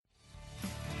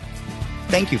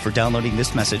Thank you for downloading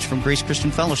this message from Grace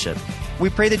Christian Fellowship. We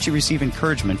pray that you receive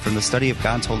encouragement from the study of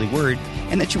God's holy word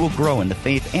and that you will grow in the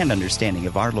faith and understanding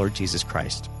of our Lord Jesus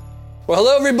Christ. Well,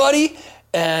 hello, everybody,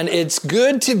 and it's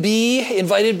good to be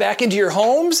invited back into your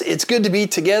homes. It's good to be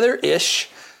together-ish,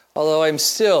 although I'm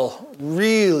still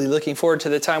really looking forward to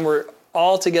the time we're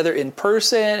all together in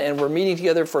person and we're meeting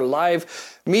together for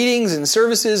live meetings and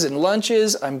services and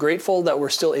lunches. I'm grateful that we're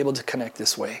still able to connect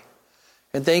this way.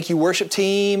 And thank you, worship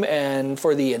team, and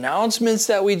for the announcements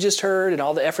that we just heard and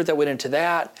all the effort that went into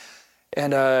that.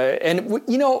 And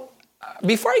you know,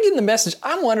 before I get in the message,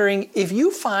 I'm wondering if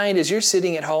you find as you're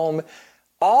sitting at home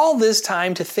all this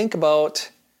time to think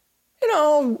about, you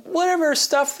know, whatever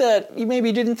stuff that you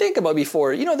maybe didn't think about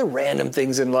before, you know, the random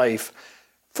things in life.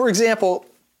 For example,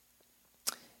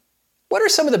 what are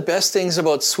some of the best things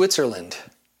about Switzerland?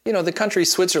 You know, the country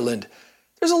Switzerland.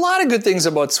 There's a lot of good things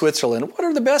about Switzerland. What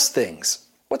are the best things?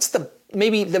 What's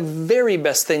maybe the very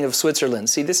best thing of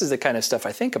Switzerland? See, this is the kind of stuff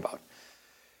I think about.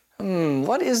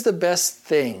 What is the best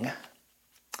thing?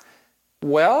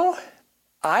 Well,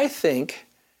 I think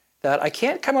that I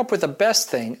can't come up with the best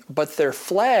thing, but their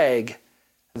flag,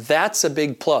 that's a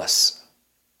big plus.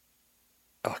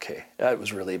 Okay, that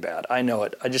was really bad. I know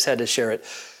it. I just had to share it.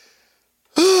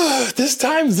 This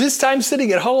time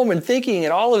sitting at home and thinking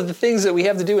and all of the things that we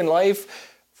have to do in life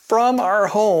from our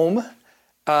home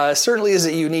certainly is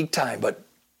a unique time. But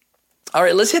all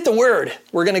right, let's hit the word.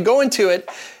 We're going to go into it.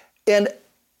 And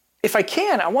if I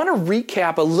can, I want to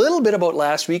recap a little bit about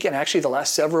last week and actually the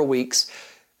last several weeks.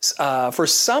 For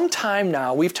some time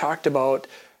now, we've talked about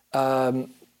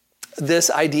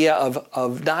this idea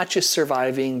of not just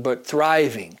surviving, but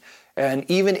thriving. And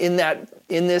even in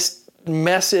this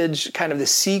message, kind of the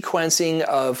sequencing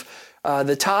of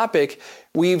the topic,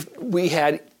 we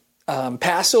had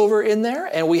Passover in there,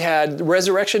 and we had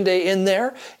Resurrection Day in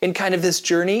there in kind of this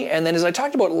journey. And then as I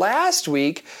talked about last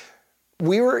week,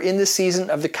 we were in the season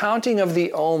of the counting of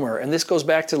the Omer. And this goes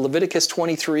back to Leviticus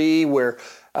 23, where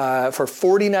for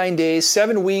 49 days,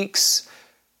 7 weeks,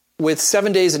 with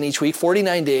 7 days in each week,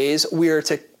 49 days,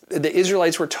 the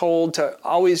Israelites were told to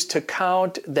always to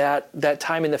count that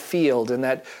time in the field and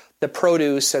that the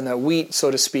produce and the wheat,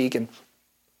 so to speak. And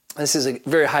this is a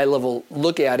very high level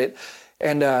look at it.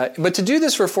 And but to do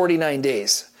this for 49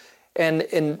 days.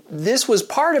 And this was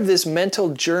part of this mental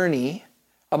journey,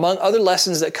 among other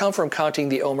lessons that come from counting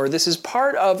the Omer. This is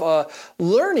part of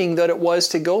learning that it was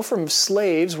to go from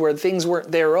slaves where things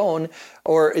weren't their own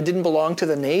or it didn't belong to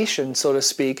the nation, so to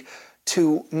speak,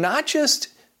 to not just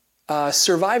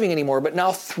surviving anymore, but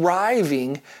now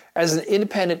thriving as an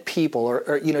independent people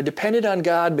or you know, dependent on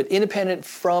God, but independent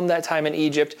from that time in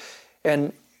Egypt.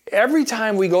 And every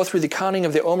time we go through the counting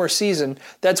of the Omer season,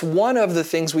 that's one of the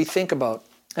things we think about.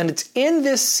 And it's in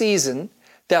this season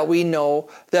that we know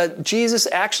that Jesus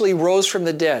actually rose from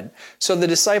the dead. So the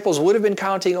disciples would have been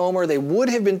counting Omer. They would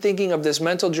have been thinking of this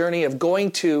mental journey of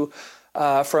going to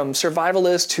from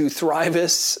survivalists to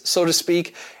thrivists, so to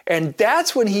speak. And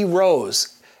that's when he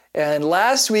rose. And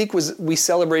last week we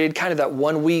celebrated kind of that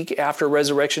 1 week after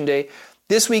Resurrection Day.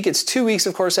 This week it's 2 weeks,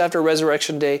 of course, after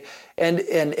Resurrection Day,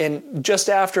 and just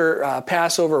after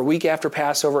Passover, a week after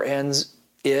Passover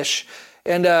ends-ish.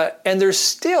 And there's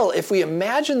still, if we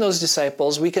imagine those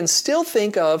disciples, we can still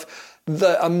think of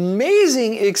the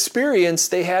amazing experience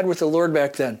they had with the Lord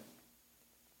back then.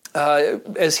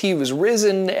 As he was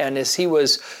risen and as he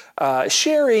was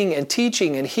sharing and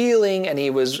teaching and healing, and he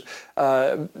was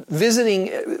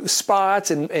visiting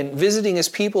spots and visiting his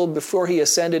people before he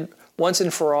ascended once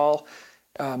and for all.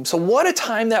 So what a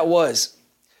time that was.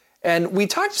 And we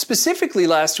talked specifically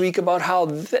last week about how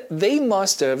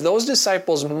those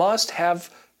disciples must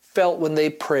have felt when they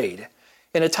prayed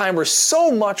in a time where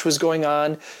so much was going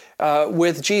on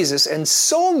with Jesus, and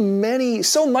so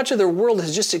much of their world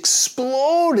has just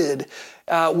exploded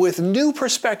with new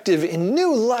perspective and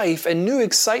new life and new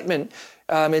excitement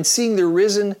and seeing the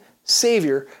risen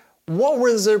Savior. What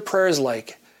were their prayers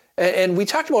like? And we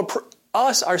talked about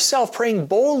us ourselves praying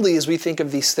boldly as we think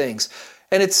of these things.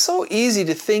 And it's so easy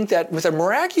to think that with the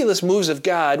miraculous moves of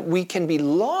God, we can be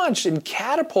launched and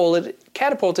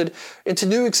catapulted into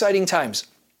new exciting times.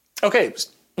 Okay,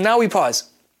 now we pause.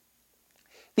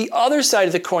 The other side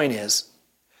of the coin is,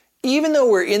 even though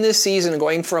we're in this season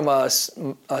going from a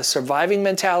surviving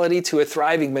mentality to a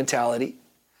thriving mentality,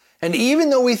 and even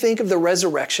though we think of the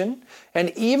resurrection,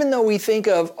 and even though we think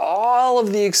of all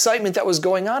of the excitement that was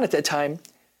going on at that time,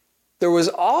 there was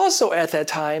also at that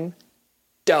time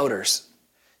doubters.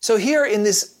 So here in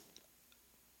this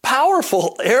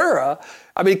powerful era,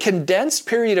 condensed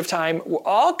period of time,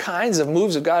 all kinds of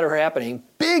moves of God are happening,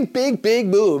 big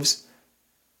moves.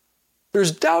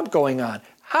 There's doubt going on.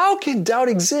 How can doubt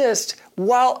exist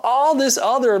while all this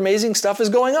other amazing stuff is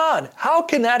going on? How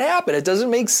can that happen? It doesn't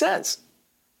make sense.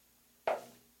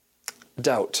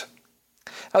 Doubt.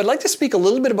 I would like to speak a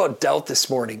little bit about doubt this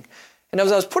morning. And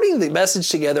as I was putting the message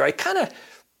together, I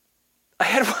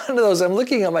had one of those, I'm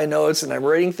looking at my notes and I'm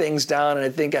writing things down and I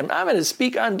think I'm going to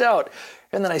speak on doubt.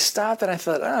 And then I stopped and I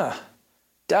thought,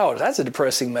 doubt, that's a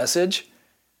depressing message.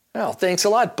 Oh, thanks a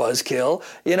lot, buzzkill.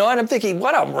 And I'm thinking,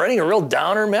 what, I'm writing a real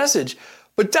downer message.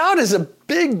 But doubt is a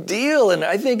big deal, and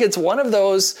I think it's one of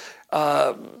those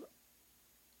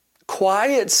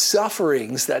quiet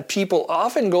sufferings that people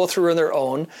often go through on their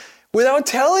own without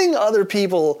telling other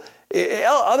people,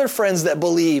 other friends that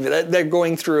believe that they're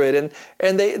going through it,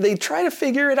 and they try to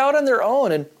figure it out on their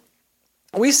own. And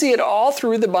we see it all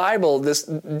through the Bible, this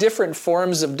different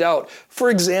forms of doubt. For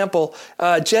example,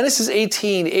 Genesis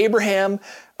 18, Abraham,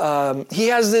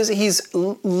 he's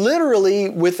literally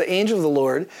with the angel of the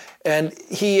Lord, and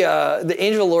the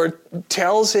angel of the Lord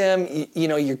tells him,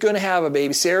 you're going to have a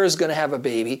baby. Sarah's going to have a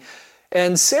baby.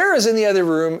 And Sarah's in the other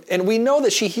room, and we know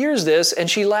that she hears this, and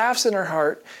she laughs in her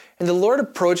heart. And the Lord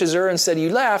approaches her and said,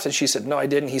 you laughed. And she said, no, I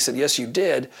didn't. He said, yes, you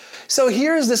did. So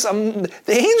here's this, the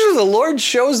angel of the Lord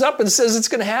shows up and says it's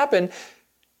going to happen.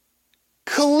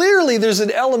 Clearly, there's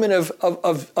an element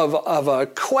of a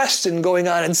question going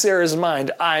on in Sarah's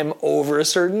mind. I'm over a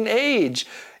certain age.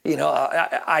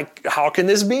 How can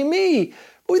this be me?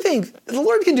 We think the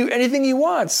Lord can do anything he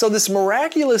wants. So this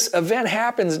miraculous event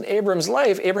happens in Abraham's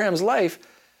life,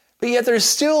 but yet there's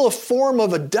still a form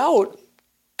of a doubt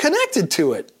connected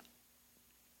to it.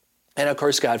 And of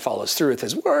course, God follows through with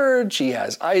his word. She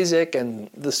has Isaac, and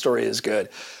the story is good.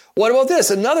 What about this?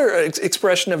 Another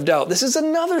expression of doubt. This is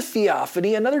another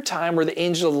theophany, another time where the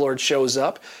angel of the Lord shows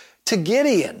up to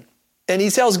Gideon. And he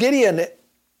tells Gideon,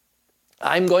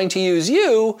 I'm going to use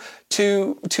you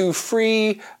to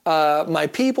free my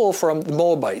people from the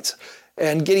Moabites.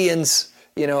 And Gideon's,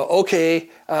 okay,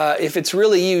 if it's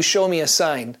really you, show me a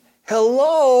sign.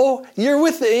 Hello, you're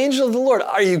with the angel of the Lord.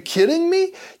 Are you kidding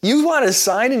me? You want a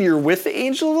sign and you're with the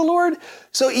angel of the Lord?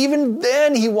 So even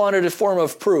then he wanted a form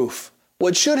of proof.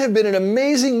 What should have been an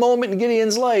amazing moment in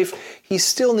Gideon's life, he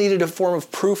still needed a form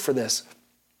of proof for this.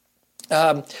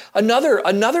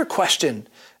 Another question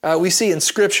we see in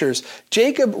scriptures,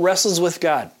 Jacob wrestles with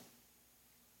God.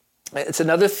 It's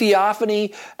another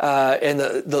theophany, and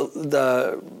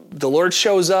the Lord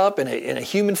shows up in a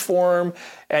human form,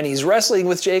 and he's wrestling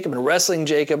with Jacob and wrestling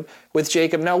with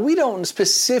Jacob. Now, we don't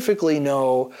specifically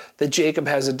know that Jacob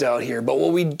has a doubt here, but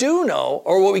what we do know,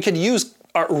 or what we could use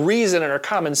our reason and our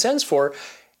common sense for,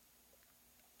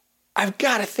 I've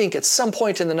got to think at some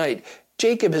point in the night,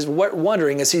 Jacob is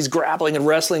wondering as he's grappling and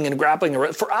wrestling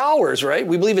for hours, right?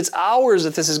 We believe it's hours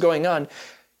that this is going on.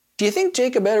 Do you think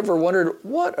Jacob ever wondered,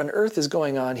 what on earth is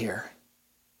going on here?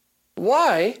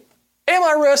 Why am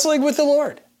I wrestling with the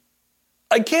Lord?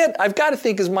 I've got to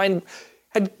think his mind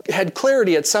had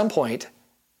clarity at some point,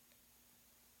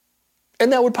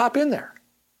 and that would pop in there.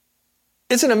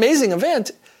 It's an amazing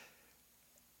event.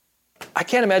 I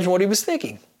can't imagine what he was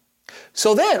thinking.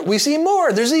 So then we see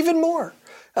more. There's even more.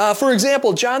 For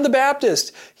example, John the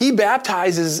Baptist, he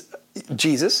baptizes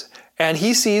Jesus, and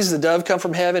he sees the dove come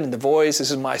from heaven and the voice,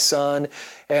 this is my son,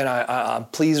 and I'm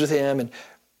pleased with him.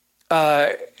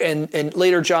 And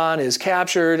later John is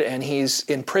captured and he's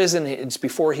in prison. It's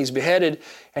before he's beheaded.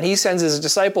 And he sends his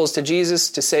disciples to Jesus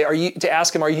to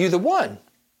ask him, are you the one?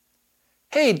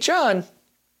 Hey, John,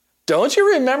 don't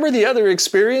you remember the other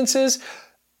experiences?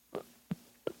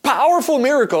 Powerful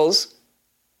miracles,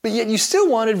 but yet you still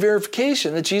wanted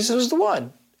verification that Jesus was the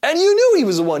one. And you knew he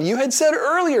was the one. You had said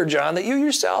earlier, John, that you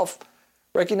yourself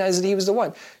recognized that he was the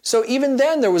one. So even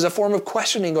then, there was a form of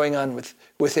questioning going on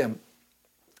with him.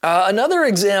 Another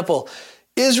example,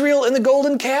 Israel and the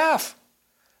golden calf.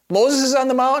 Moses is on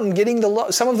the mountain getting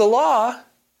some of the law,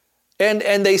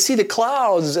 and they see the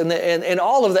clouds and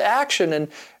all of the action. And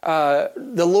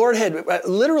the Lord had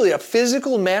literally a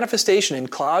physical manifestation in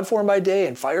cloud form by day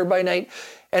and fire by night.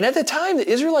 And at the time, the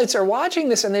Israelites are watching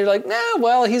this, and they're like,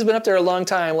 he's been up there a long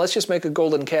time. Let's just make a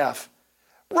golden calf.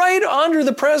 Right under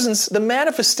the presence, the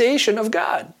manifestation of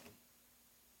God.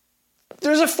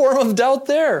 There's a form of doubt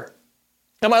there.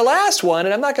 Now, my last one,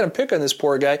 and I'm not going to pick on this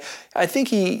poor guy. I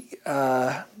think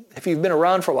if you've been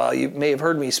around for a while, you may have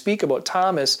heard me speak about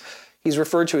Thomas. He's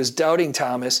referred to as Doubting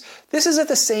Thomas. This is at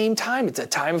the same time. It's a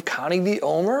time of counting the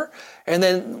Omer. And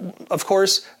then, of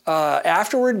course,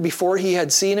 afterward, before he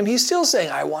had seen him, he's still saying,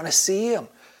 I want to see him.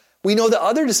 We know the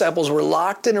other disciples were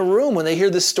locked in a room when they hear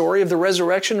the story of the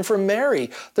resurrection from Mary.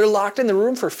 They're locked in the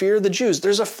room for fear of the Jews.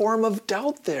 There's a form of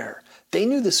doubt there. They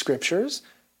knew the scriptures.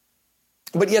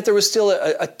 But yet there was still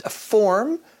a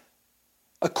form,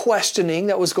 a questioning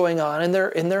that was going on in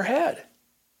their head.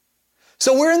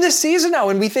 So we're in this season now,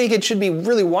 and we think it should be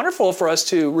really wonderful for us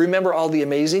to remember all the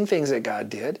amazing things that God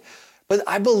did. But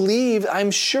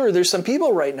I'm sure there's some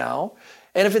people right now,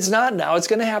 and if it's not now, it's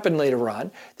going to happen later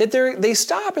on, that they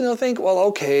stop and they'll think, well,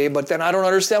 okay, but then I don't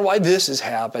understand why this is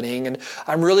happening, and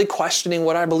I'm really questioning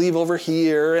what I believe over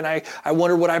here, and I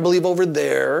wonder what I believe over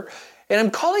there. And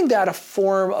I'm calling that a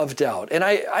form of doubt. And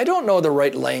I don't know the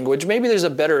right language. Maybe there's a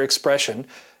better expression.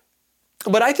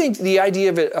 But I think the idea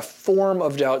of it, a form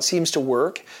of doubt, seems to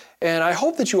work. And I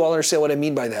hope that you all understand what I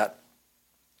mean by that.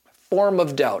 Form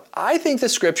of doubt. I think the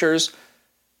scriptures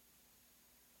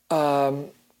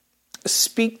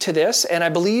speak to this. And I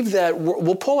believe that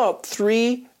we'll pull out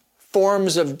 3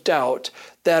 forms of doubt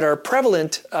that are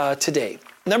prevalent today.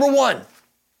 Number 1,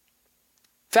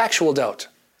 factual doubt.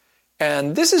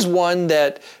 And this is one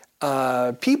that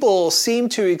people seem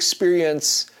to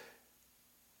experience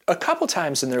a couple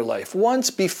times in their life. Once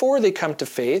before they come to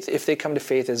faith, if they come to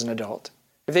faith as an adult.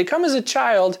 If they come as a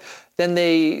child, then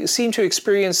they seem to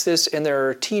experience this in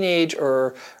their teenage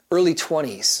or early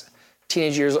 20s.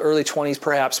 Teenage years, early 20s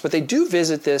perhaps. But they do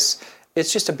visit this.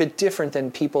 It's just a bit different than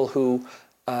people who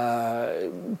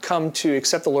come to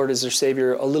accept the Lord as their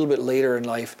Savior a little bit later in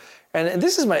life. And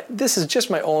this is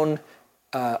just my own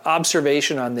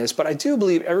observation on this, but I do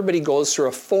believe everybody goes through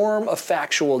a form of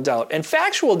factual doubt. And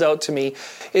factual doubt to me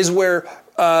is where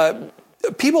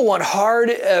people want hard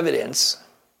evidence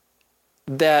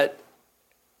that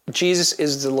Jesus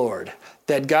is the Lord,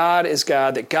 that God is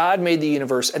God, that God made the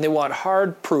universe, and they want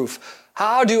hard proof.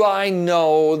 How do I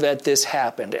know that this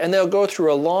happened? And they'll go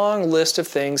through a long list of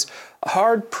things,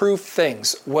 hard proof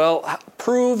things. Well,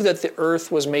 prove that the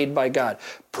earth was made by God.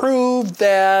 Prove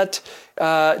that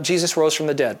Jesus rose from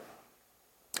the dead.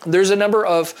 There's a number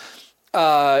of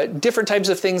different types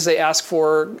of things they ask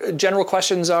for. General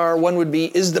questions are, one would be,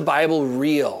 is the Bible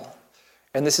real?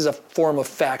 And this is a form of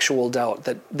factual doubt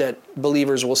that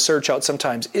believers will search out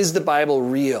sometimes. Is the Bible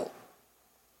real?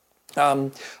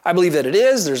 I believe that it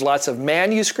is. There's lots of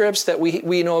manuscripts that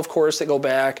we know, of course, that go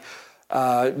back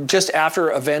just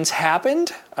after events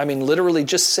happened. I mean, literally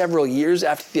just several years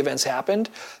after the events happened,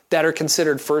 that are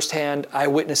considered firsthand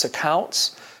eyewitness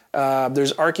accounts.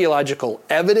 There's archaeological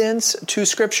evidence to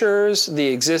scriptures. The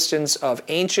existence of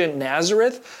ancient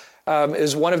Nazareth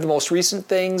is one of the most recent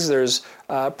things. There's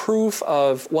proof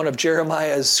of one of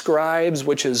Jeremiah's scribes,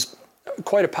 which is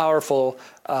quite a powerful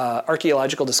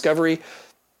archaeological discovery.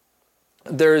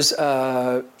 There's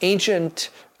ancient,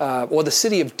 the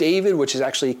city of David, which is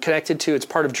actually connected to, it's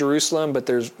part of Jerusalem, but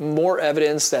there's more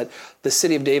evidence that the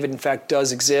city of David, in fact,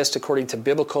 does exist according to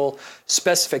biblical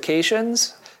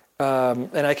specifications.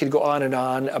 And I could go on and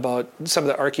on about some of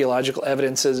the archaeological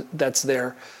evidences that's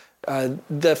there.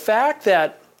 The fact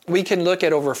that we can look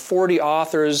at over 40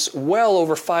 authors, well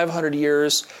over 500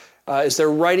 years, as they're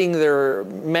writing their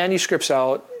manuscripts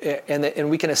out, and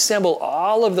we can assemble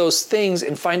all of those things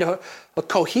and find a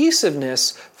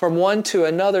cohesiveness from one to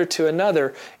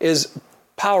another is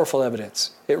powerful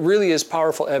evidence. It really is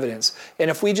powerful evidence. And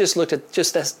if we just looked at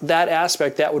just that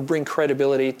aspect, that would bring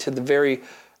credibility to the very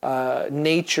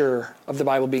nature of the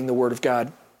Bible being the Word of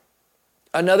God.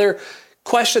 Another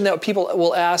question that people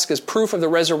will ask is proof of the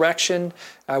resurrection.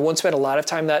 I won't spend a lot of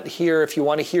time here. If you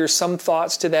want to hear some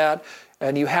thoughts to that,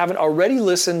 and you haven't already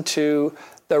listened to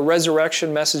the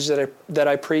resurrection message that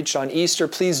I preached on Easter,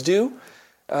 please do,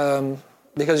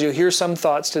 because you'll hear some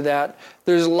thoughts to that.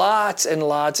 There's lots and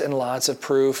lots and lots of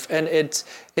proof, and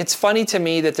it's funny to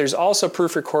me that there's also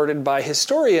proof recorded by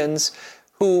historians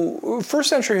first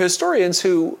century historians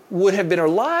who would have been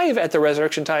alive at the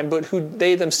resurrection time, but who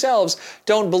they themselves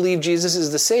don't believe Jesus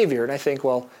is the Savior. And I think,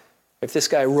 well, if this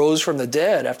guy rose from the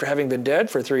dead after having been dead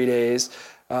for 3 days,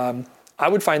 I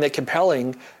would find that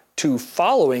compelling to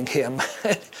following him.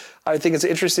 I think it's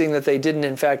interesting that they didn't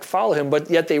in fact follow him, but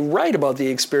yet they write about the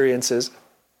experiences.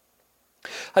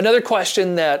 Another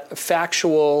question that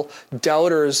factual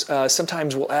doubters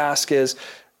sometimes will ask is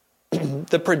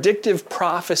the predictive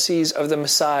prophecies of the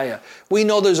Messiah. We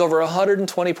know there's over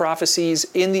 120 prophecies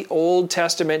in the Old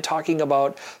Testament talking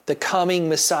about the coming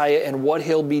Messiah and what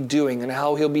he'll be doing and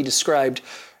how he'll be described.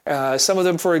 Some of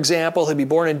them, for example, he'll be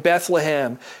born in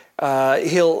Bethlehem.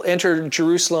 He'll enter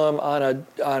Jerusalem on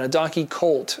a donkey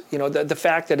colt. You know, the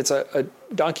fact that it's a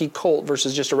donkey colt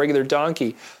versus just a regular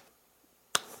donkey,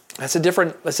 that's a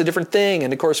different thing.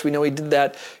 And of course, we know he did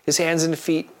that. His hands and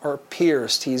feet are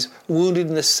pierced. He's wounded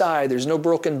in the side. There's no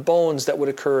broken bones that would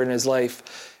occur in his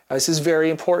life. This is very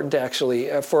important, actually,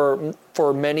 for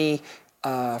many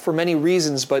for many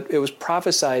reasons, but it was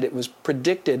prophesied, it was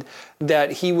predicted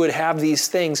that he would have these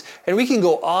things. And we can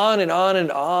go on and on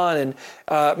and on. And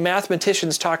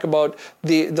mathematicians talk about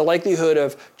the likelihood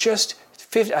of just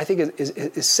 50, I think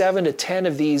is 7 to 10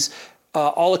 of these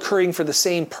all occurring for the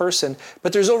same person.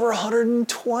 But there's over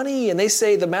 120. And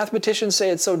the mathematicians say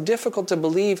it's so difficult to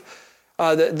believe.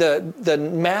 The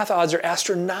math odds are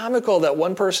astronomical that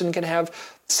one person can have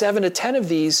 7 to 10 of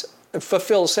these,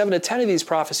 fulfill 7 to 10 of these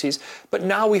prophecies. But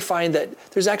now we find that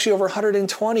there's actually over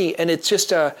 120, and it's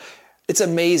just it's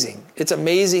amazing. It's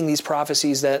amazing, these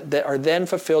prophecies that are then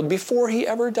fulfilled before he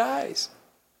ever dies.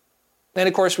 And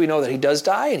of course, we know that he does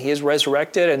die and he is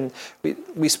resurrected, and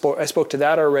I spoke to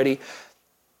that already.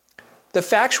 The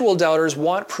factual doubters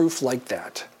want proof like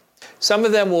that. Some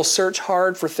of them will search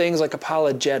hard for things like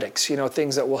apologetics,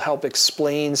 things that will help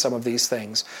explain some of these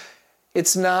things.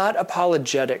 It's not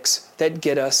apologetics that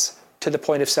get us to the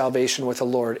point of salvation with the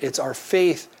Lord. It's our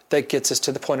faith that gets us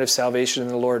to the point of salvation in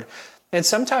the Lord. And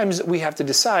sometimes we have to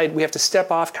decide, we have to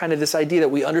step off kind of this idea that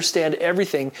we understand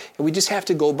everything and we just have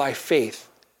to go by faith.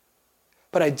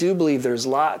 But I do believe there's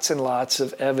lots and lots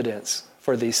of evidence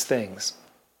for these things.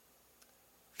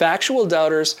 Factual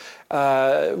doubters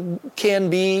can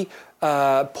be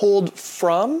pulled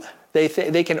from. They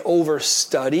can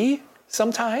overstudy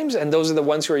sometimes, and those are the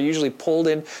ones who are usually pulled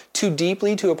in too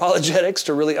deeply to apologetics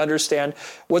to really understand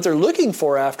what they're looking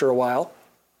for after a while.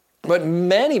 But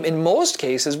in most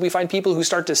cases, we find people who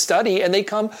start to study and they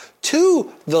come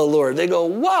to the Lord. They go,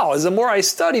 wow, as the more I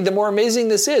study, the more amazing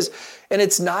this is. And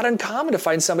it's not uncommon to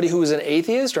find somebody who is an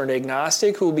atheist or an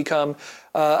agnostic who will become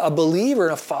a believer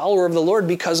and a follower of the Lord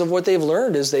because of what they've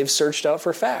learned as they've searched out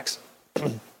for facts.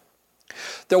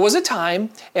 There was a time,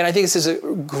 and I think this is a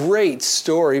great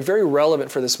story, very relevant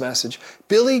for this message.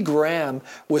 Billy Graham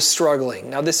was struggling.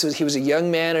 Now, he was a young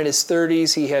man in his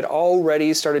 30s. He had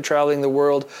already started traveling the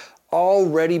world,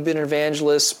 already been an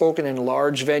evangelist, spoken in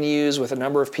large venues with a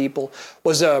number of people,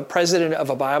 was a president of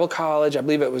a Bible college. I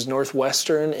believe it was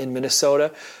Northwestern in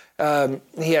Minnesota.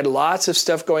 He had lots of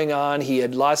stuff going on. He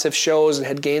had lots of shows and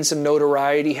had gained some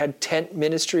notoriety. He had tent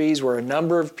ministries where a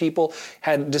number of people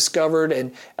had discovered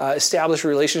and established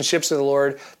relationships with the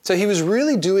Lord. So he was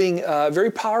really doing very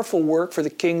powerful work for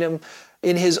the kingdom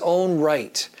in his own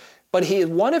right. But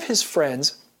one of his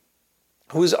friends,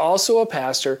 who was also a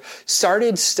pastor,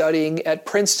 started studying at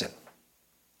Princeton.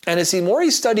 And as the more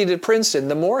he studied at Princeton,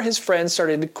 the more his friends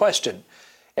started to question.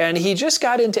 And he just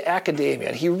got into academia.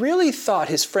 And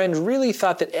his friend really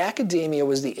thought that academia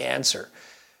was the answer.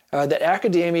 That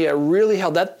academia really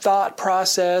held, that thought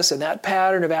process and that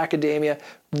pattern of academia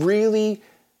really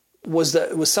was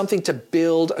something to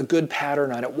build a good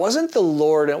pattern on. It wasn't the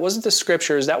Lord and it wasn't the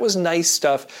scriptures. That was nice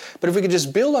stuff. But if we could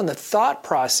just build on the thought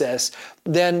process,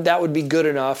 then that would be good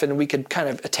enough and we could kind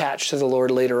of attach to the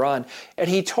Lord later on. And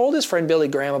he told his friend Billy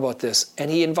Graham about this,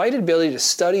 and he invited Billy to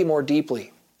study more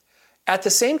deeply. At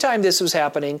the same time this was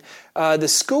happening, the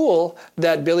school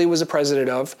that Billy was a president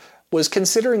of was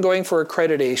considering going for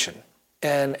accreditation.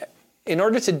 And in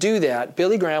order to do that,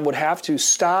 Billy Graham would have to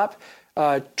stop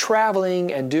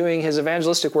traveling and doing his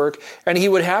evangelistic work, and he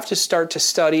would have to start to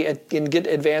study and get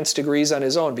advanced degrees on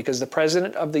his own because the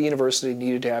president of the university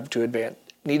needed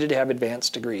to have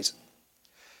advanced degrees.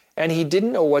 And he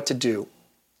didn't know what to do.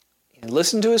 He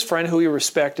listened to his friend who he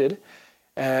respected,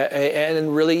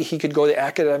 and really he could go the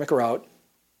academic route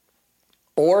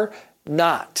or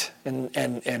not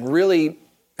and really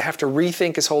have to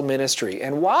rethink his whole ministry.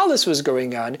 And while this was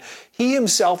going on, he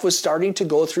himself was starting to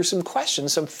go through some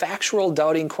questions, some factual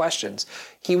doubting questions.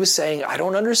 He was saying, I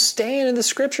don't understand in the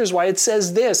scriptures why it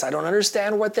says this. I don't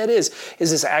understand what that is.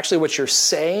 Is this actually what you're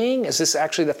saying? Is this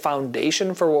actually the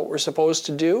foundation for what we're supposed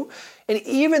to do? And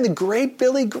even the great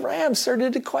Billy Graham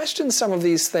started to question some of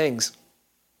these things.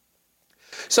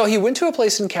 So he went to a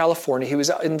place in California. He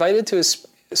was invited to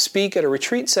speak at a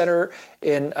retreat center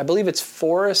in, I believe it's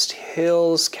Forest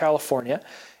Hills, California.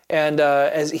 And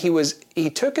he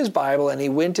took his Bible and he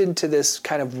went into this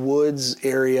kind of woods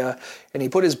area, and he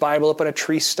put his Bible up on a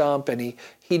tree stump, and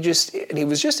he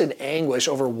was just in anguish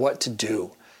over what to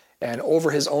do and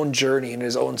over his own journey and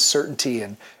his own certainty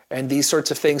and these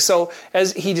sorts of things. So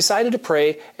as he decided to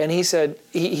pray, and he said,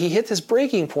 he hit this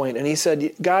breaking point, and he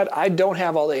said, God, I don't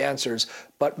have all the answers,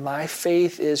 but my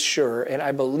faith is sure, and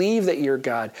I believe that you're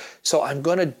God. So I'm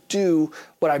going to do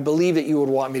what I believe that you would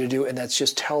want me to do, and that's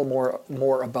just tell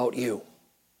more about you.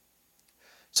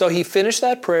 So he finished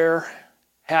that prayer,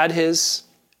 had his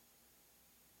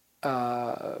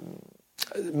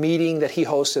meeting that he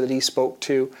hosted, that he spoke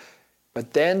to,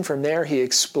 But then from there, he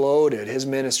exploded. His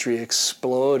ministry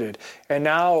exploded. And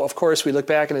now, of course, we look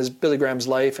back at Billy Graham's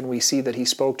life and we see that he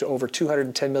spoke to over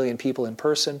 210 million people in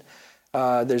person.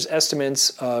 There's estimates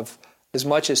of as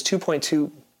much as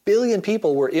 2.2 billion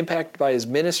people were impacted by his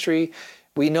ministry.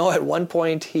 We know at one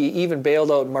point he even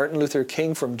bailed out Martin Luther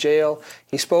King from jail.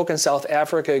 He spoke in South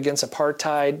Africa against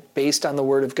apartheid based on the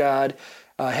Word of God,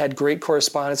 had great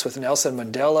correspondence with Nelson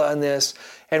Mandela on this.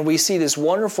 And we see this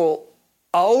wonderful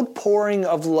outpouring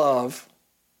of love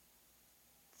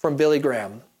from Billy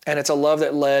Graham. And it's a love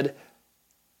that led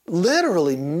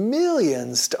literally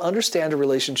millions to understand a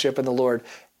relationship in the Lord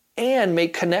and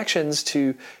make connections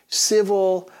to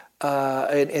civil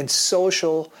and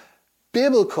social,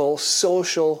 biblical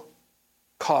social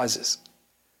causes.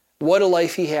 What a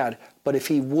life he had. But if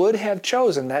he would have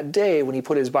chosen that day when he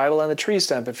put his Bible on the tree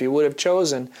stump, if he would have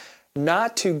chosen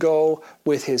not to go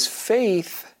with his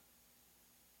faith,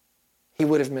 he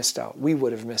would have missed out. We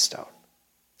would have missed out.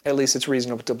 At least it's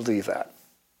reasonable to believe that.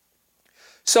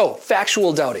 So,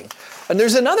 factual doubting. And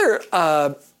there's another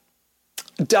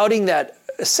doubting that,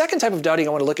 a second type of doubting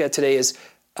I want to look at today is,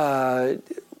 I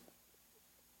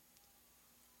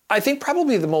think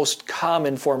probably the most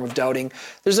common form of doubting.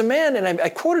 There's a man, and I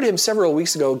quoted him several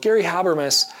weeks ago, Gary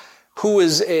Habermas, who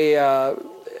is a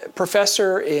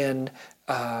professor in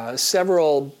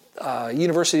several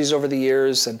universities over the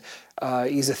years, and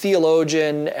he's a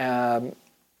theologian,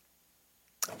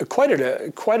 quite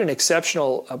an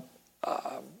exceptional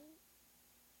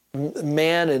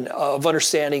man and of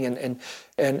understanding,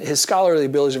 and his scholarly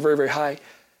abilities are very, very high.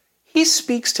 He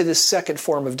speaks to this second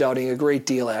form of doubting a great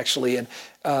deal, actually, and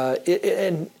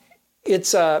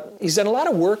he's done a lot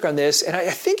of work on this, and I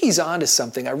think he's onto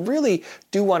something. I really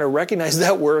do want to recognize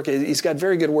that work. He's got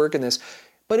very good work in this,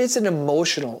 but it's an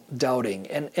emotional doubting,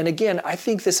 and again, I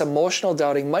think this emotional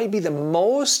doubting might be the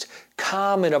most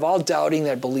common of all doubting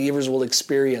that believers will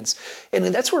experience, and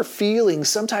that's where feelings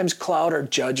sometimes cloud our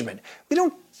judgment. We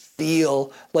don't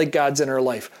feel like God's in our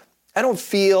life. I don't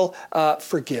feel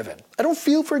forgiven. I don't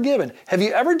feel forgiven. Have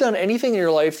you ever done anything in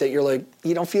your life that you're like,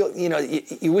 you don't feel,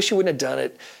 you wish you wouldn't have done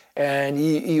it, and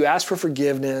you ask for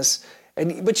forgiveness,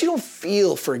 but you don't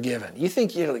feel forgiven. You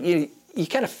think, you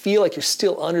kind of feel like you're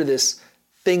still under this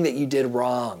thing that you did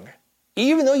wrong,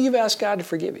 even though you've asked God to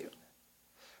forgive you.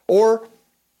 Or,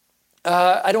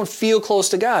 I don't feel close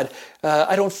to God.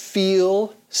 I don't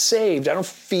feel saved. I don't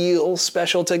feel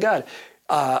special to God.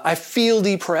 I feel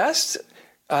depressed.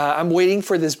 I'm waiting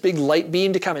for this big light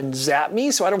beam to come and zap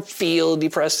me so I don't feel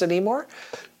depressed anymore.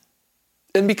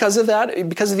 And because of that,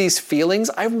 because of these feelings,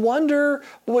 I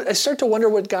start to wonder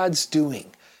what God's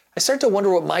doing. I start to wonder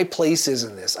what my place is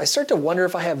in this. I start to wonder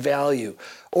if I have value.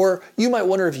 Or you might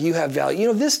wonder if you have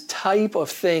value. This type of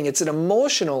thing, it's an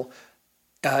emotional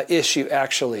issue,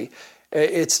 actually.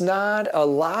 It's not a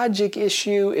logic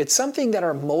issue. It's something that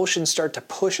our emotions start to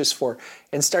push us for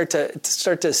and start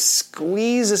to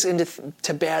squeeze us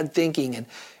into bad thinking. And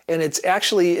it's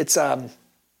actually, it's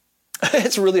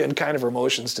really unkind of our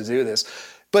emotions to do this.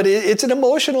 But it's an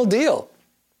emotional deal.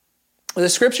 The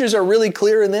scriptures are really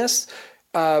clear in this.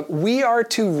 We are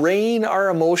to rein our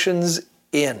emotions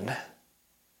in.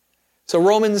 So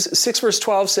Romans 6 verse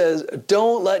 12 says,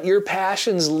 don't let your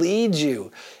passions lead you.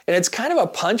 And it's kind of a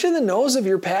punch in the nose of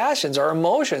your passions, our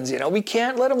emotions. We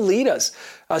can't let them lead us.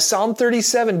 Psalm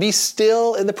 37, be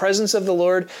still in the presence of the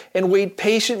Lord and wait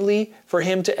patiently for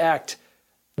him to act.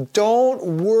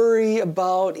 Don't worry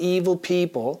about evil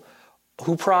people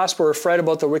who prosper or fret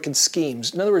about the wicked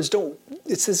schemes. In other words,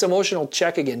 it's this emotional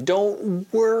check again.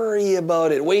 Don't worry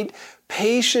about it. Wait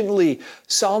patiently.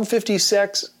 Psalm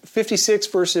 56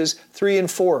 verses 3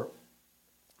 and 4.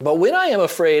 But when I am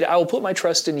afraid, I will put my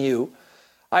trust in you.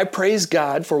 I praise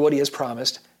God for what he has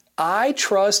promised. I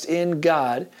trust in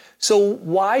God. So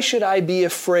why should I be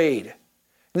afraid?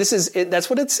 That's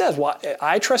what it says.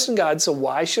 I trust in God, so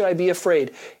why should I be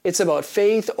afraid? It's about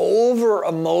faith over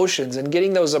emotions and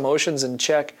getting those emotions in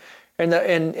check.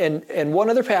 And one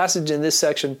other passage in this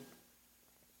section,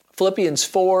 Philippians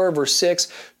 4, verse 6,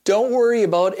 don't worry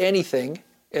about anything.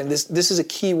 And this is a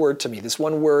key word to me. This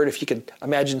one word, if you can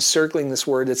imagine circling this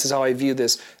word, this is how I view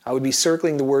this. I would be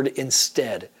circling the word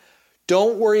instead.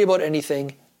 Don't worry about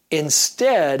anything.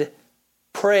 Instead,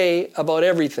 pray about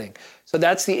everything. So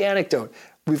that's the anecdote.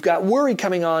 We've got worry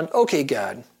coming on. Okay,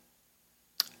 God,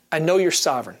 I know you're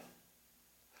sovereign.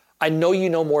 I know you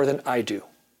know more than I do.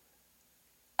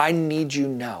 I need you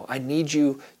now. I need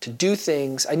you to do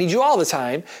things. I need you all the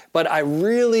time, but I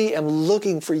really am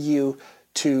looking for you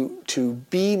to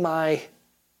be my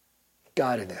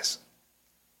God in this.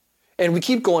 And we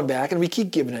keep going back and we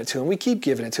keep giving it to him. We keep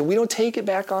giving it to him. We don't take it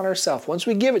back on ourselves. Once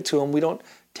we give it to him, we don't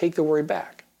take the worry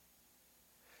back.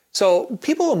 So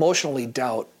people emotionally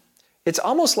doubt. It's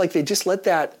almost like they just let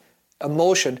that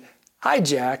emotion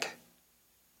hijack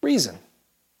reason,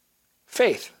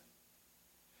 faith.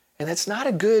 And that's not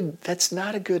a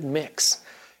good mix.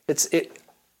 It's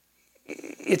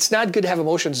not good to have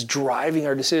emotions driving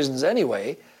our decisions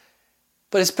anyway,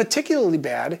 but it's particularly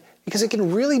bad because it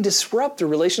can really disrupt the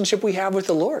relationship we have with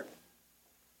the Lord.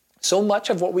 So much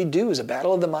of what we do is a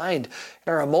battle of the mind,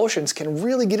 and our emotions can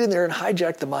really get in there and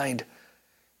hijack the mind.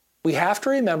 We have to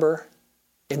remember,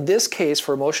 in this case,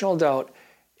 for emotional doubt,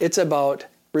 it's about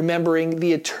remembering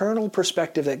the eternal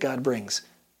perspective that God brings,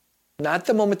 not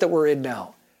the moment that we're in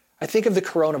now. I think of the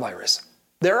coronavirus.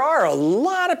 There are a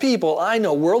lot of people I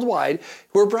know worldwide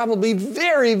who are probably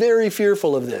very, very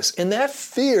fearful of this. And that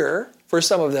fear, for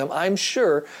some of them, I'm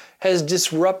sure, has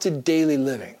disrupted daily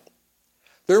living.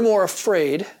 They're more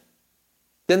afraid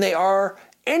than they are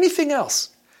anything else.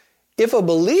 If a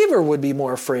believer would be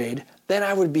more afraid, then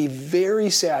I would be very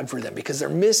sad for them because they're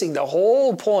missing the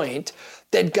whole point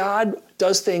that God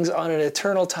does things on an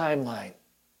eternal timeline.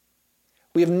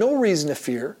 We have no reason to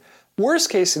fear.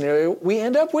 Worst case scenario, we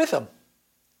end up with them.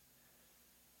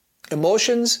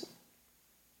 Emotional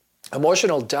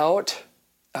doubt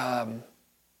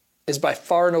is by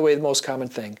far and away the most common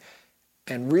thing.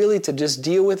 And really, to just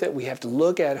deal with it, we have to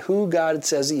look at who God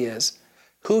says he is,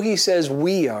 who he says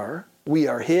we are. We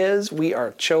are his, we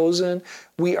are chosen,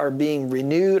 we are being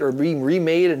renewed or being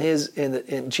remade in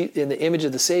the image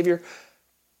of the Savior.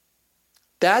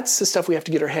 That's the stuff we have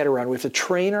to get our head around. We have to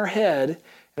train our head,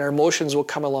 and our emotions will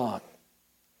come along.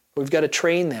 We've got to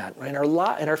train that. Right?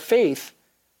 And our faith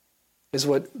is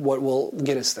what will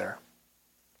get us there.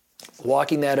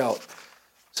 Walking that out.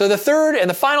 So the third and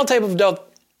the final type of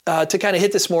doubt to kind of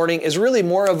hit this morning is really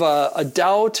more of a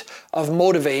doubt of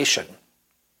motivation.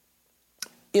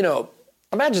 You know,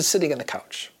 imagine sitting on the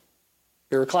couch.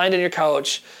 You're reclined on your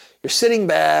couch. You're sitting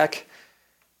back.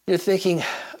 You're thinking,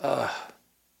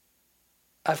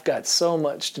 I've got so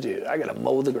much to do. I got to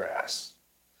mow the grass.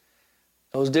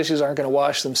 Those dishes aren't going to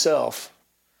wash themselves.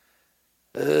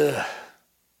 And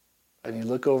you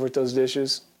look over at those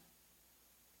dishes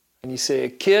and you say,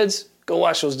 kids, go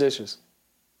wash those dishes.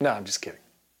 No, I'm just kidding.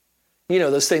 You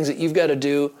know, those things that you've got to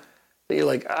do that you're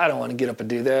like, I don't want to get up and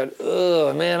do that.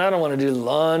 Oh, man, I don't want to do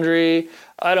laundry.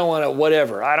 I don't want to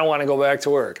whatever. I don't want to go back to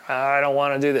work. I don't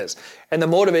want to do this. And the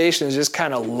motivation is just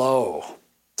kind of low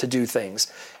to do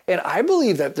things. And I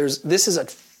believe that this is a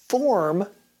form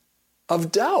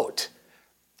of doubt.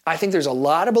 I think there's a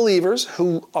lot of believers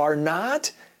who are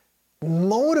not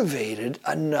motivated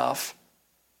enough.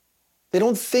 They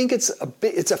don't think it's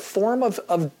a form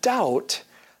of doubt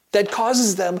that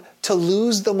causes them to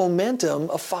lose the momentum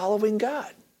of following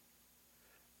God.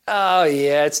 Oh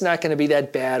yeah, it's not going to be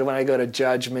that bad when I go to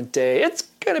Judgment Day. It's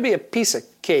going to be a piece of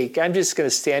cake. I'm just going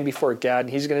to stand before God and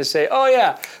he's going to say, oh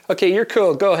yeah, okay, you're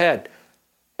cool, go ahead.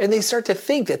 And they start to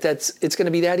think that it's going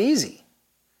to be that easy.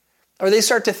 Or they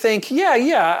start to think,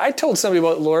 yeah, I told somebody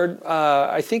about the Lord,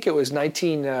 I think it was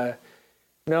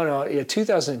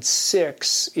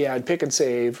 2006, at Pick and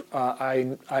Save,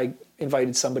 I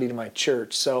invited somebody to my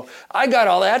church. So I got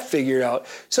all that figured out.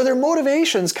 So their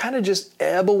motivations kind of just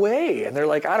ebb away. And they're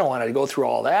like, I don't want to go through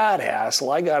all that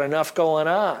hassle. I got enough going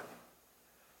on.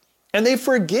 And they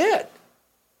forget.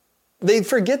 They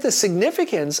forget the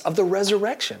significance of the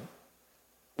resurrection.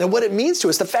 And what it means to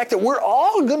us, the fact that we're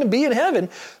all going to be in heaven,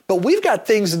 but we've got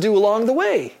things to do along the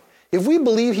way. If we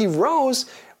believe he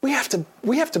rose, we have to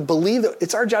believe that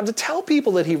it's our job to tell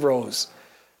people that he rose.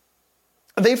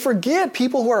 They forget,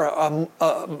 people who are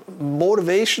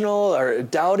motivational or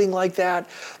doubting like that,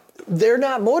 they're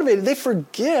not motivated. They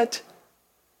forget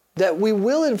that we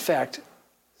will, in fact,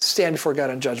 stand before God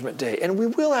on Judgment Day, and we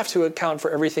will have to account for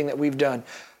everything that we've done.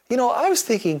 You know, I was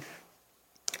thinking,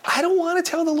 I don't want to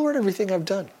tell the Lord everything I've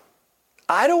done.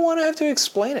 I don't want to have to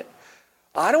explain it.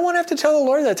 I don't want to have to tell the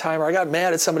Lord that time or I got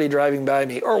mad at somebody driving by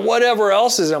me or whatever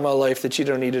else is in my life that you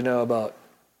don't need to know about.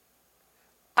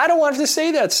 I don't want to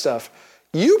say that stuff.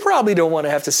 You probably don't want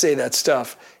to have to say that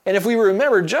stuff. And if we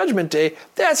remember Judgment Day,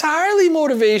 that's highly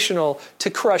motivational to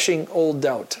crushing old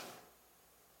doubt.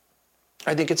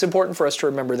 I think it's important for us to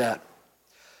remember that.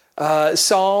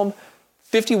 Psalm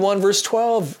 51 verse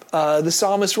 12, the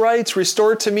psalmist writes,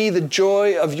 restore to me the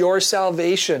joy of your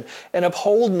salvation and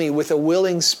uphold me with a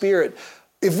willing spirit.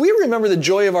 If we remember the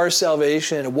joy of our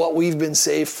salvation and what we've been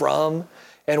saved from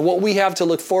and what we have to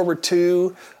look forward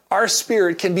to, our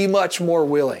spirit can be much more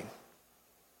willing.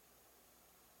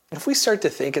 If we start to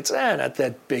think it's not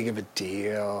that big of a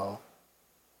deal,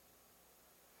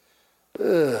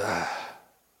 That's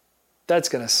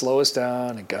going to slow us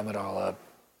down and gum it all up.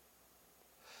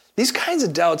 These kinds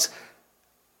of doubts,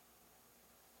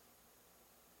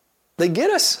 they get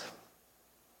us.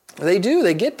 They do.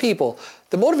 They get people.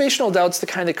 The motivational doubt's the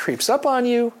kind that creeps up on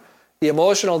you. The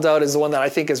emotional doubt is the one that I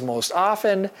think is most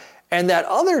often. And that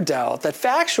other doubt, that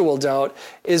factual doubt,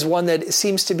 is one that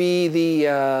seems to be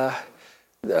the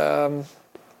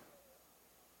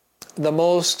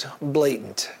most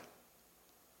blatant.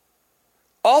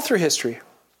 All through history,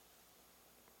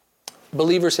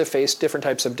 believers have faced different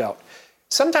types of doubt.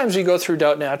 Sometimes we go through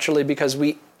doubt naturally because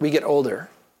we get older,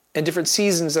 and different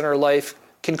seasons in our life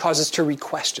can cause us to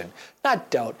re-question. Not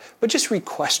doubt, but just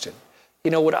re-question.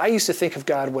 You know, what I used to think of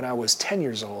God when I was 10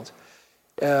 years old,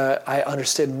 I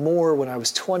understood more when I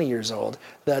was 20 years old,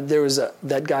 that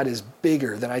that God is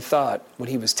bigger than I thought when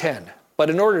he was 10. But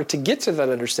in order to get to that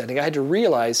understanding, I had to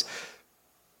realize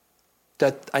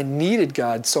that I needed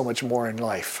God so much more in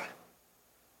life.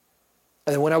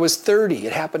 And then when I was 30,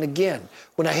 it happened again.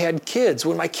 When I had kids,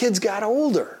 when my kids got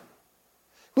older,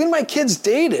 when my kids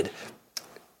dated.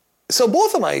 So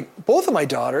both of my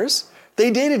daughters, they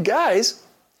dated guys.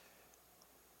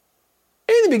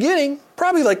 In the beginning,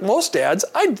 probably like most dads,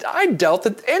 I doubt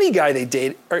that any guy they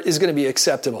date is going to be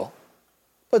acceptable.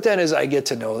 But then as I get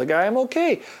to know the guy, I'm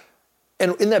okay.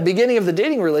 And in that beginning of the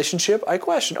dating relationship, I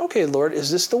question, okay, Lord,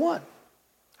 is this the one?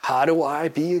 How do I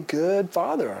be a good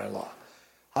father-in-law?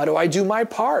 How do I do my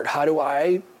part? How do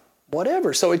I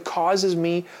whatever? So it causes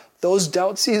me, those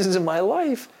doubt seasons in my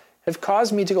life have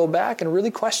caused me to go back and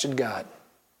really question God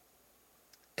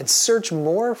and search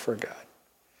more for God.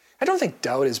 I don't think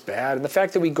doubt is bad. And the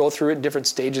fact that we go through it in different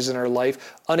stages in our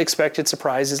life, unexpected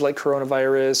surprises like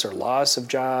coronavirus or loss of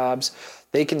jobs,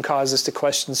 they can cause us to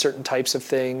question certain types of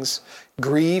things.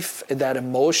 Grief, that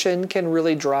emotion can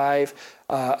really drive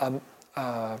an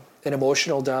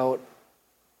emotional doubt.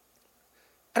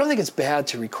 I don't think it's bad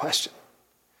to re-question.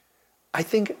 I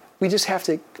think we just have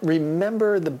to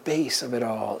remember the base of it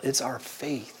all. It's our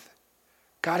faith.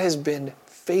 God has been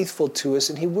faithful to us,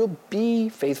 and he will be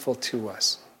faithful to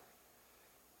us.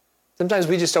 Sometimes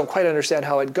we just don't quite understand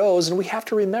how it goes, and we have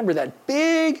to remember that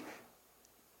big,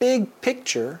 big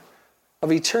picture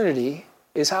of eternity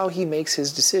is how he makes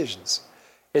his decisions.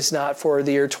 It's not for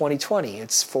the year 2020.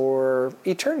 It's for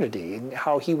eternity and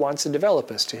how he wants to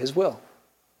develop us to his will.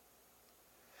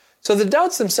 So the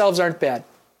doubts themselves aren't bad.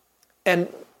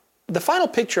 And the final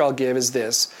picture I'll give is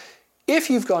this. If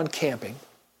you've gone camping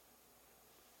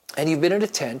and you've been in a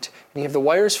tent and you have the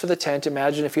wires for the tent,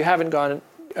 imagine if you haven't gone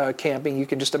camping, you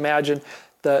can just imagine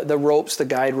the ropes, the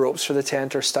guide ropes for the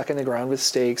tent are stuck in the ground with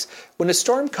stakes. When a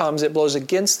storm comes, it blows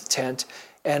against the tent,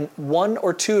 and one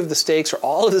or two of the stakes or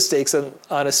all of the stakes on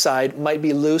a side might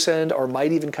be loosened or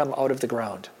might even come out of the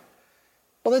ground.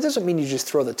 Well, that doesn't mean you just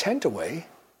throw the tent away.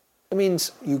 It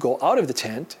means you go out of the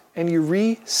tent and you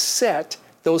reset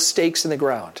those stakes in the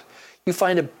ground. You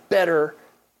find a better,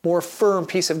 more firm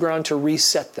piece of ground to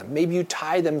reset them. Maybe you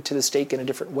tie them to the stake in a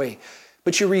different way.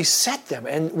 But you reset them,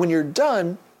 and when you're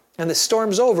done and the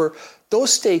storm's over,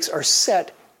 those stakes are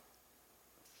set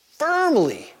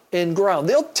firmly in ground.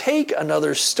 They'll take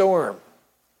another storm.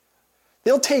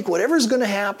 They'll take whatever's going to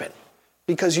happen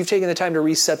because you've taken the time to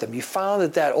reset them. You found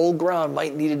that old ground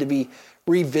might needed to be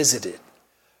revisited.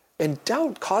 And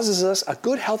doubt causes us a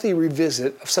good, healthy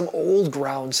revisit of some old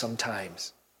ground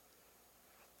sometimes.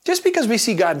 Just because we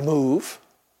see God move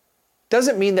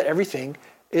doesn't mean that everything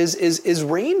is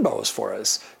rainbows for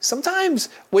us. Sometimes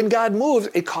when God moves,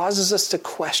 it causes us to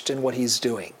question what he's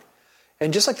doing.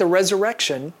 And just like the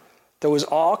resurrection, there was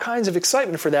all kinds of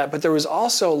excitement for that, but there was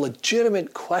also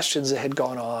legitimate questions that had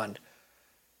gone on.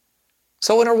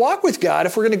 So in our walk with God,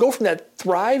 if we're going to go from that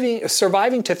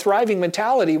surviving to thriving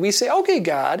mentality, we say, okay,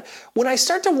 God, when I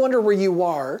start to wonder where you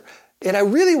are, and I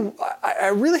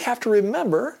really have to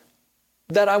remember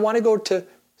that I want to go to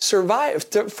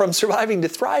from surviving to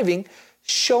thriving,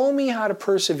 show me how to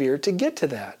persevere to get to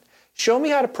that. Show me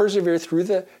how to persevere through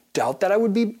the doubt that I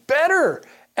would be better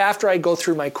after I go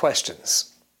through my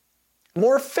questions,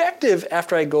 more effective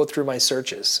after I go through my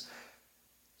searches,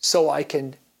 so I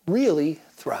can really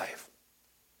thrive.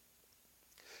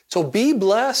 So be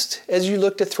blessed as you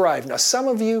look to thrive. Now, some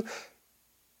of you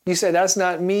say, that's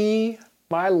not me.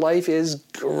 My life is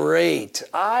great.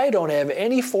 I don't have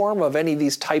any form of any of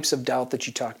these types of doubt that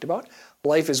you talked about.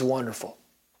 Life is wonderful.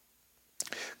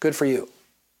 Good for you.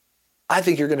 I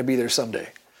think you're going to be there someday.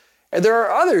 And there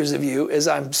are others of you, as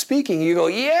I'm speaking, you go,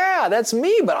 yeah, that's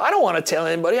me, but I don't want to tell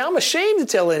anybody. I'm ashamed to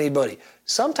tell anybody.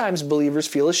 Sometimes believers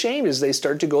feel ashamed as they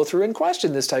start to go through and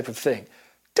question this type of thing.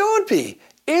 Don't be.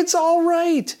 It's all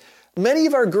right. Many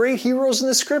of our great heroes in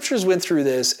the scriptures went through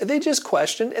this. They just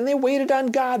questioned and they waited on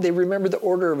God. They remembered the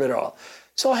order of it all.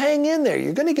 So hang in there.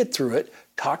 You're going to get through it.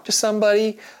 Talk to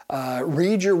somebody,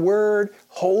 read your word,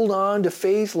 hold on to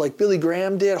faith like Billy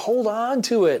Graham did. Hold on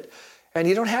to it. And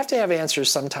you don't have to have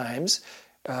answers sometimes.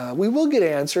 We will get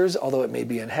answers, although it may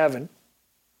be in heaven.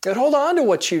 But hold on to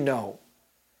what you know.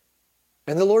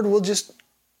 And the Lord will just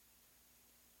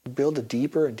build a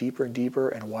deeper and deeper and deeper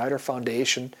and wider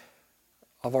foundation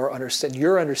of our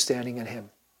your understanding in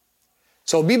Him.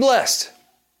 So be blessed.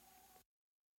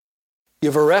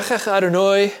 Yevarechach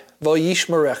Adonai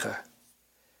v'yishmerecha.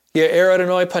 Ye'er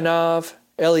Adonai panav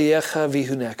eliecha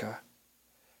v'huneka.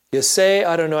 Yaseh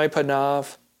Adonai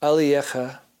panav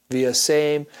eliecha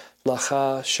v'yasem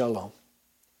lacha shalom.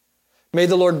 May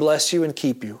the Lord bless you and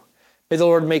keep you. May the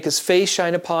Lord make His face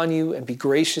shine upon you and be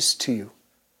gracious to you.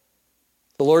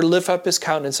 The Lord lift up His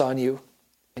countenance on you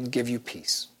and give you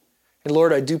peace. And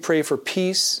Lord, I do pray for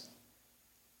peace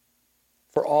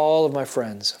for all of my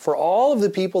friends, for all of the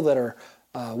people that are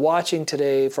watching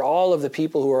today, for all of the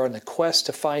people who are on the quest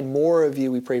to find more of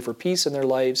you. We pray for peace in their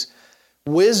lives,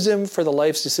 wisdom for the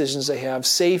life's decisions they have,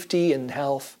 safety and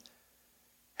health,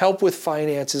 help with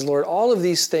finances, Lord, all of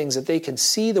these things, that they can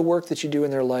see the work that you do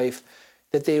in their life,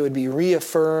 that they would be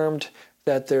reaffirmed,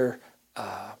 that their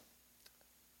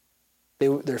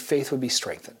faith would be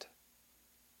strengthened.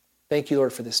 Thank you,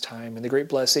 Lord, for this time and the great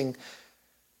blessing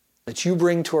that you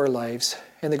bring to our lives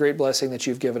and the great blessing that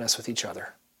you've given us with each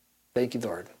other. Thank you,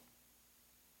 Lord.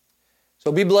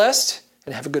 So be blessed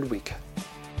and have a good week.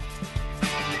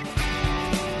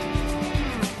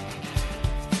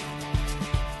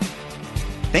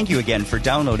 Thank you again for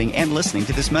downloading and listening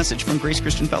to this message from Grace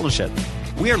Christian Fellowship.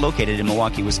 We are located in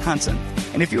Milwaukee, Wisconsin.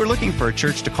 And if you are looking for a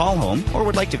church to call home or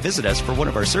would like to visit us for one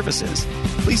of our services,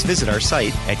 please visit our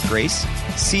site at gracecf.us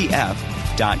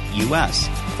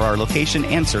for our location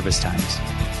and service times.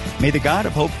 May the God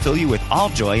of hope fill you with all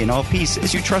joy and all peace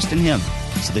as you trust in Him,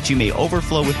 so that you may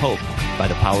overflow with hope by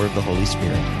the power of the Holy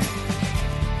Spirit.